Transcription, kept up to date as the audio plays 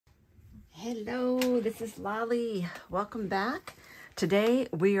Hello, this is Lolly. Welcome back. Today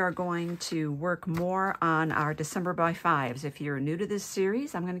we are going to work more on our December by 5s. If you're new to this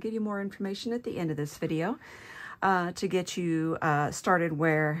series, I'm going to give you more information at the end of this video to get you started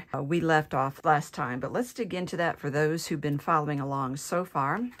where we left off last time. But let's dig into that for those who've been following along so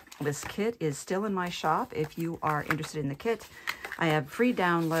far. This kit is still in my shop. If you are interested in the kit, I have free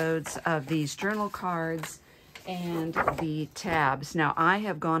downloads of these journal cards and the tabs. Now I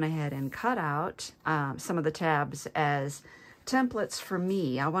have gone ahead and cut out some of the tabs as templates for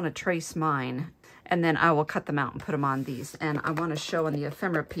me. I want to trace mine and then I will cut them out and put them on these. And I want to show on the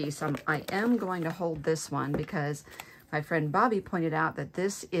ephemera piece, I am going to hold this one because my friend Bobby pointed out that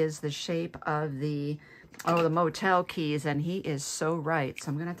this is the shape of the motel keys, and he is so right.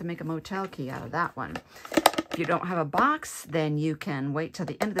 So I'm gonna have to make a motel key out of that one. If you don't have a box, then you can wait till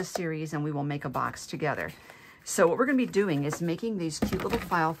the end of the series and we will make a box together. So what we're going to be doing is making these cute little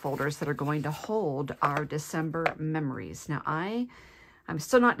file folders that are going to hold our December memories. Now I'm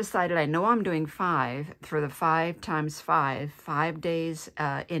still not decided. I know I'm doing 5 for the 5 times 5 days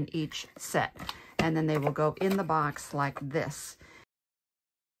in each set. And then they will go in the box like this.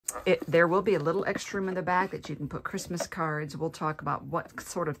 There will be a little extra room in the back that you can put Christmas cards. We'll talk about what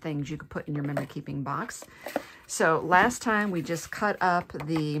sort of things you could put in your memory keeping box. So last time we just cut up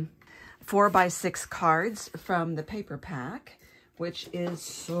the 4x6 cards from the paper pack, which is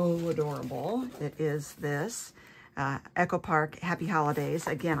so adorable. It is this Echo Park Happy Holidays.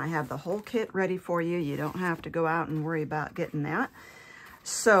 Again, I have the whole kit ready for you. You don't have to go out and worry about getting that.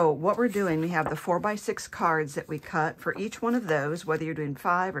 So what we're doing, we have the 4x6 cards that we cut. For each one of those, whether you're doing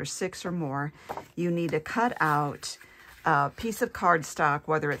 5 or 6 or more, you need to cut out a piece of cardstock,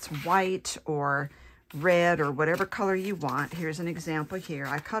 whether it's white or red or whatever color you want. Here's an example here.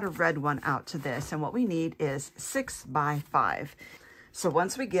 I cut a red one out to this, and what we need is 6x5. So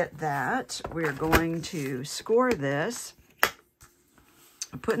once we get that, we're going to score this,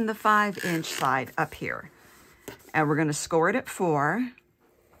 putting the 5-inch side up here, and we're going to score it at 4,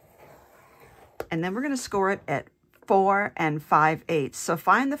 and then we're going to score it at 4 5/8. So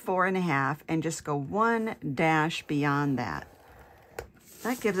find the 4 1/2 and just go 1 dash beyond that.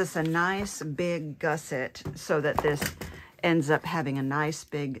 That gives us a nice big gusset so that this ends up having a nice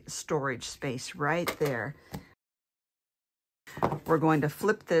big storage space right there. We're going to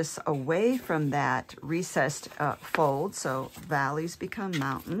flip this away from that recessed fold, so valleys become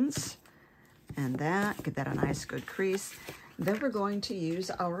mountains, and give that a nice good crease. Then we're going to use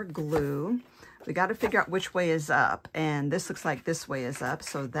our glue. We got to figure out which way is up, and this looks like this way is up,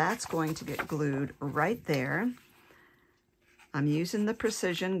 so that's going to get glued right there. I'm using the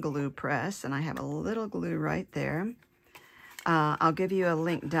Precision Glue Press, and I have a little glue right there. I'll give you a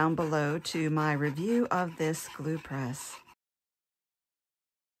link down below to my review of this glue press.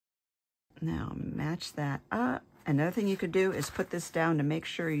 Now, match that up. Another thing you could do is put this down to make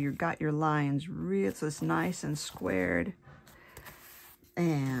sure you got your lines real, so it's nice and squared.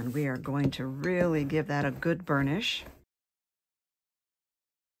 And we are going to really give that a good burnish.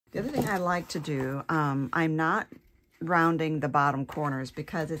 The other thing I like to do, I'm not rounding the bottom corners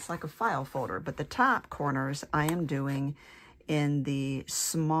because it's like a file folder, but the top corners I am doing in the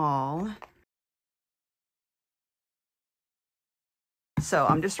small. So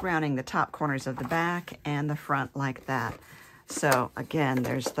I'm just rounding the top corners of the back and the front like that. So again,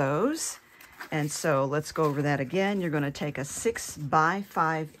 there's those. And so let's go over that again. You're going to take a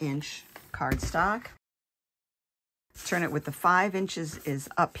 6x5-inch cardstock. Turn it with the 5 inches is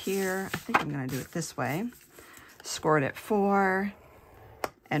up here. I think I'm going to do it this way. Score it at 4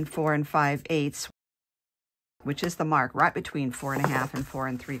 and 4 5/8, which is the mark right between 4 1/2 and 4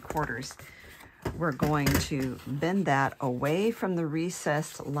 3/4. We're going to bend that away from the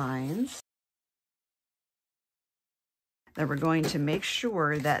recessed lines. Then we're going to make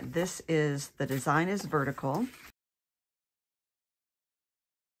sure that the design is vertical.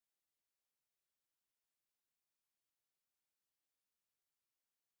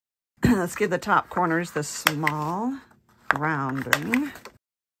 Let's give the top corners the small rounding.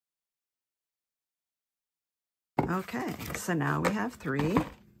 Okay, so now we have 3.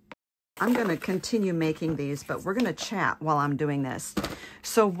 I'm going to continue making these, but we're going to chat while I'm doing this.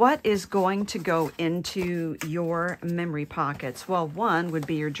 So what is going to go into your memory pockets? Well, one would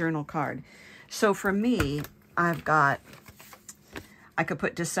be your journal card. So for me, I could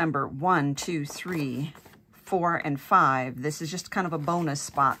put December 1, 2, 3, 4, and 5. This is just kind of a bonus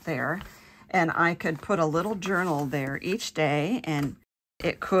spot there. And I could put a little journal there each day, and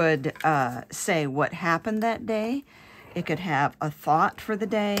it could say what happened that day. It could have a thought for the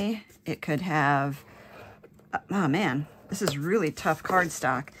day. It could have, oh man, this is really tough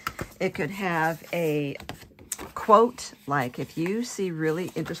cardstock. It could have a quote, like if you see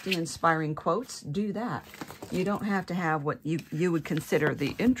really interesting, inspiring quotes, do that. You don't have to have what you would consider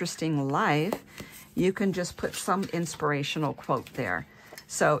the interesting life. You can just put some inspirational quote there.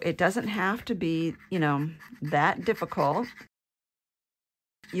 So it doesn't have to be, you know, that difficult.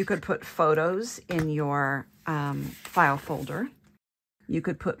 You could put photos in your file folder. You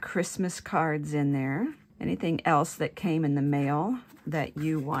could put Christmas cards in there. Anything else that came in the mail that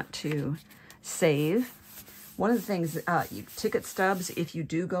you want to save. One of the things, ticket stubs, if you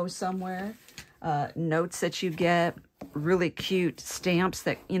do go somewhere, notes that you get, really cute stamps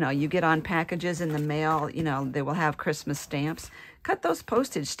that, you know, you get on packages in the mail, you know, they will have Christmas stamps. Cut those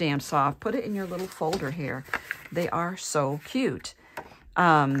postage stamps off, put it in your little folder here. They are so cute.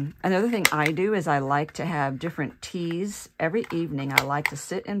 Another thing I do is I like to have different teas. Every evening I like to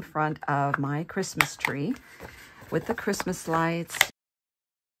sit in front of my Christmas tree with the Christmas lights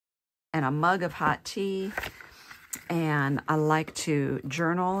and a mug of hot tea. And I like to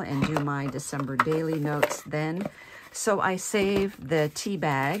journal and do my December daily notes then. So I save the tea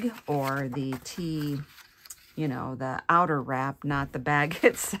bag or the tea, you know, the outer wrap, not the bag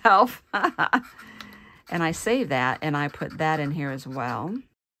itself. And I save that and I put that in here as well.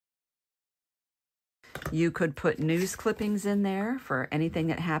 You could put news clippings in there for anything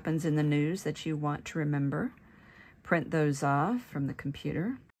that happens in the news that you want to remember. Print those off from the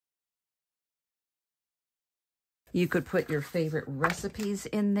computer. You could put your favorite recipes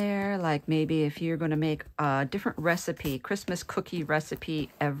in there, like maybe if you're going to make a different recipe, Christmas cookie recipe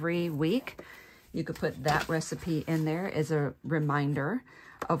every week, you could put that recipe in there as a reminder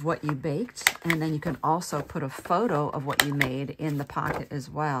of what you baked. And then you can also put a photo of what you made in the pocket as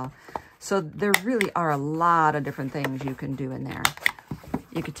well. So there really are a lot of different things you can do in there.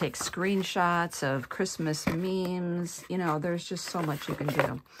 You could take screenshots of Christmas memes. You know, there's just so much you can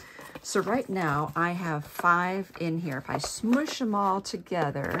do. So right now I have 5 in here. If I smush them all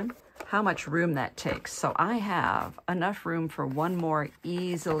together, how much room that takes. So I have enough room for one more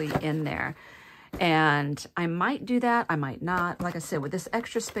easily in there. And I might do that, I might not. Like I said, with this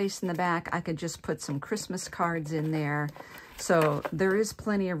extra space in the back, I could just put some Christmas cards in there. So there is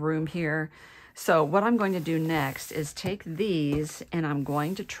plenty of room here. So what I'm going to do next is take these and I'm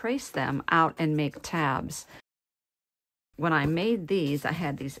going to trace them out and make tabs. When I made these, I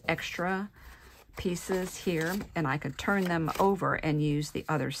had these extra pieces here and I could turn them over and use the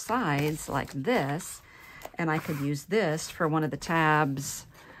other sides like this. And I could use this for one of the tabs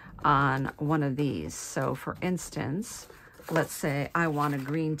on one of these. So for instance, let's say I want a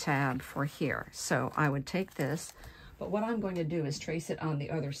green tab for here. So I would take this, but what I'm going to do is trace it on the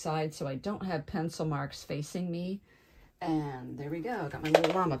other side so I don't have pencil marks facing me. And there we go, got my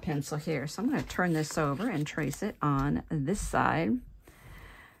little llama pencil here. So I'm going to turn this over and trace it on this side.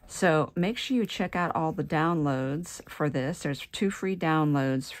 So make sure you check out all the downloads for this. There's 2 free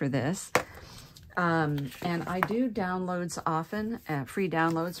downloads for this. And I do downloads often, free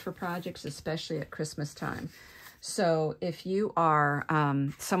downloads for projects, especially at Christmas time. So if you are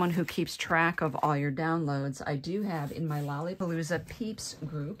someone who keeps track of all your downloads, I do have in my Palooza Peeps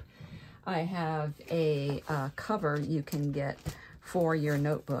group, I have a cover you can get for your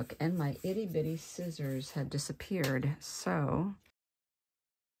notebook. And my itty bitty scissors had disappeared. So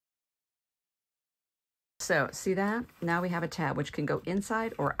see that? Now we have a tab which can go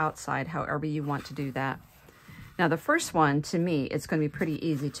inside or outside, however you want to do that. Now the first one, to me, it's going to be pretty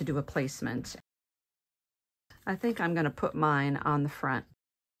easy to do a placement. I think I'm going to put mine on the front.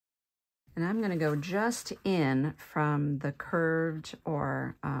 And I'm going to go just in from the curved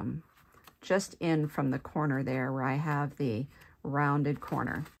or just in from the corner there where I have the rounded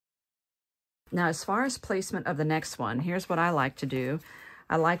corner. Now as far as placement of the next one, here's what I like to do.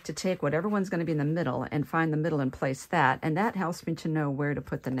 I like to take whatever one's going to be in the middle and find the middle and place that, and that helps me to know where to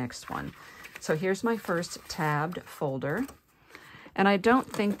put the next one. So here's my first tabbed folder, and I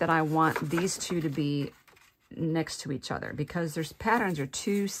don't think that I want these two to be next to each other because their patterns are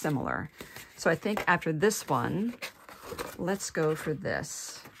too similar. So I think after this one, let's go for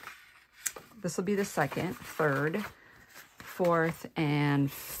this. This will be the second, third, fourth, and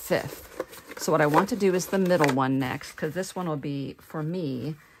fifth. So what I want to do is the middle one next, because this one will be, for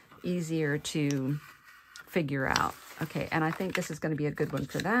me, easier to figure out. Okay, and I think this is going to be a good one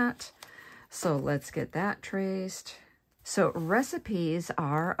for that. So let's get that traced. So recipes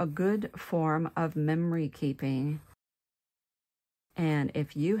are a good form of memory keeping. And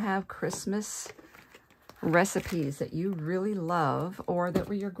if you have Christmas recipes that you really love or that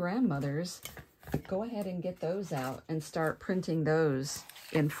were your grandmother's, go ahead and get those out and start printing those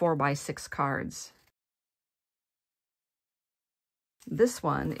in 4x6 cards. This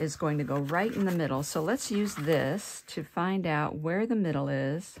one is going to go right in the middle. So let's use this to find out where the middle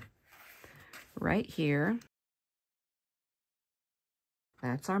is. Right here.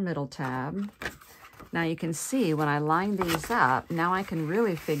 That's our middle tab. Now you can see when I line these up, now I can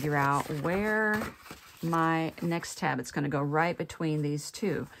really figure out where my next tab, it's going to go right between these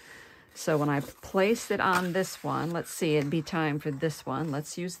two. So when I place it on this one, let's see, it'd be time for this one.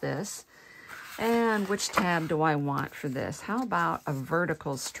 Let's use this. And which tab do I want for this? How about a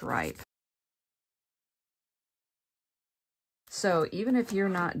vertical stripe? So even if you're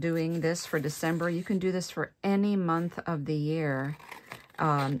not doing this for December, you can do this for any month of the year,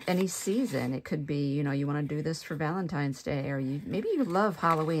 any season. It could be, you know, you want to do this for Valentine's Day, or maybe you love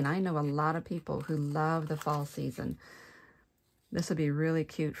Halloween. I know a lot of people who love the fall season. This would be really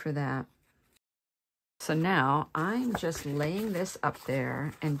cute for that. So now I'm just laying this up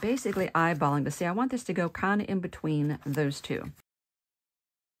there and basically eyeballing to see, I want this to go kind of in between those two.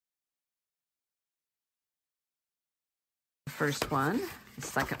 The first one, the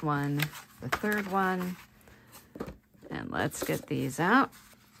second one, the third one. And let's get these out.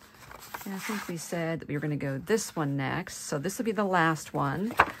 And I think we said that we were going to go this one next. So this will be the last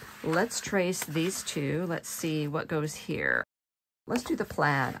one. Let's trace these two. Let's see what goes here. Let's do the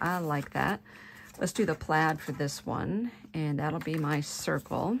plaid. I like that. Let's do the plaid for this one, and that'll be my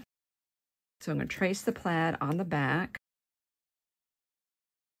circle. So I'm going to trace the plaid on the back.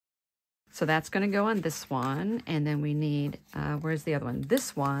 So that's going to go on this one, and then we need, where's the other one?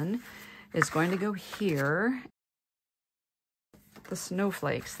 This one is going to go here. The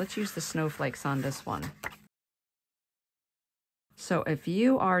snowflakes. Let's use the snowflakes on this one. So if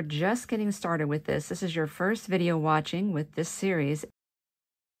you are just getting started with this, this is your first video watching with this series.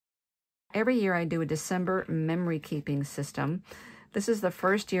 Every year I do a December memory keeping system. This is the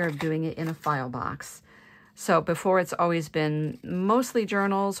first year of doing it in a file box. So before it's always been mostly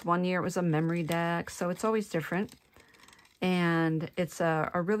journals. One year it was a memory deck, so it's always different. And it's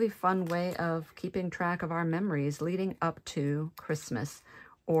a really fun way of keeping track of our memories leading up to Christmas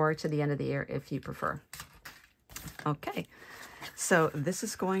or to the end of the year if you prefer. Okay, so this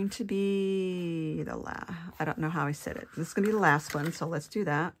is going to be the last, I don't know how I said it. This is going to be the last one, so let's do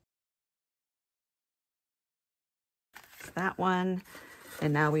that. That one,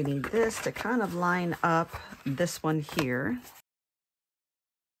 and now we need this to kind of line up this one here.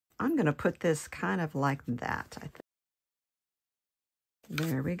 I'm going to put this kind of like that, I think.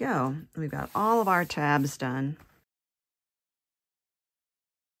 There we go. We've got all of our tabs done.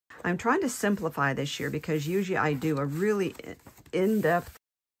 I'm trying to simplify this year because usually I do a really in-depth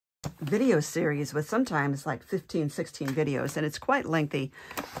video series with sometimes like 15, 16 videos, and it's quite lengthy.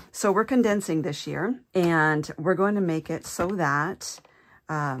 So we're condensing this year, and we're going to make it so that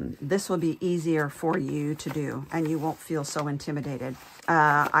this will be easier for you to do, and you won't feel so intimidated.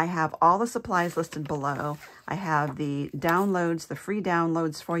 I have all the supplies listed below. I have the downloads, the free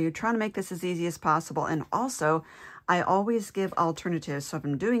downloads for you, trying to make this as easy as possible. And also, I always give alternatives. So if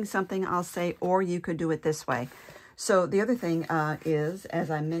I'm doing something, I'll say, or you could do it this way. So the other thing is,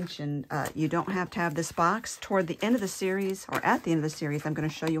 as I mentioned, you don't have to have this box. Toward the end of the series, or at the end of the series, I'm going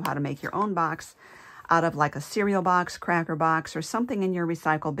to show you how to make your own box out of like a cereal box, cracker box, or something in your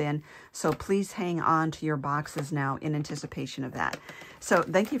recycle bin. So please hang on to your boxes now in anticipation of that. So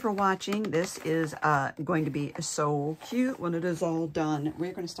thank you for watching. This is going to be so cute when it is all done.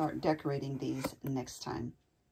 We're going to start decorating these next time.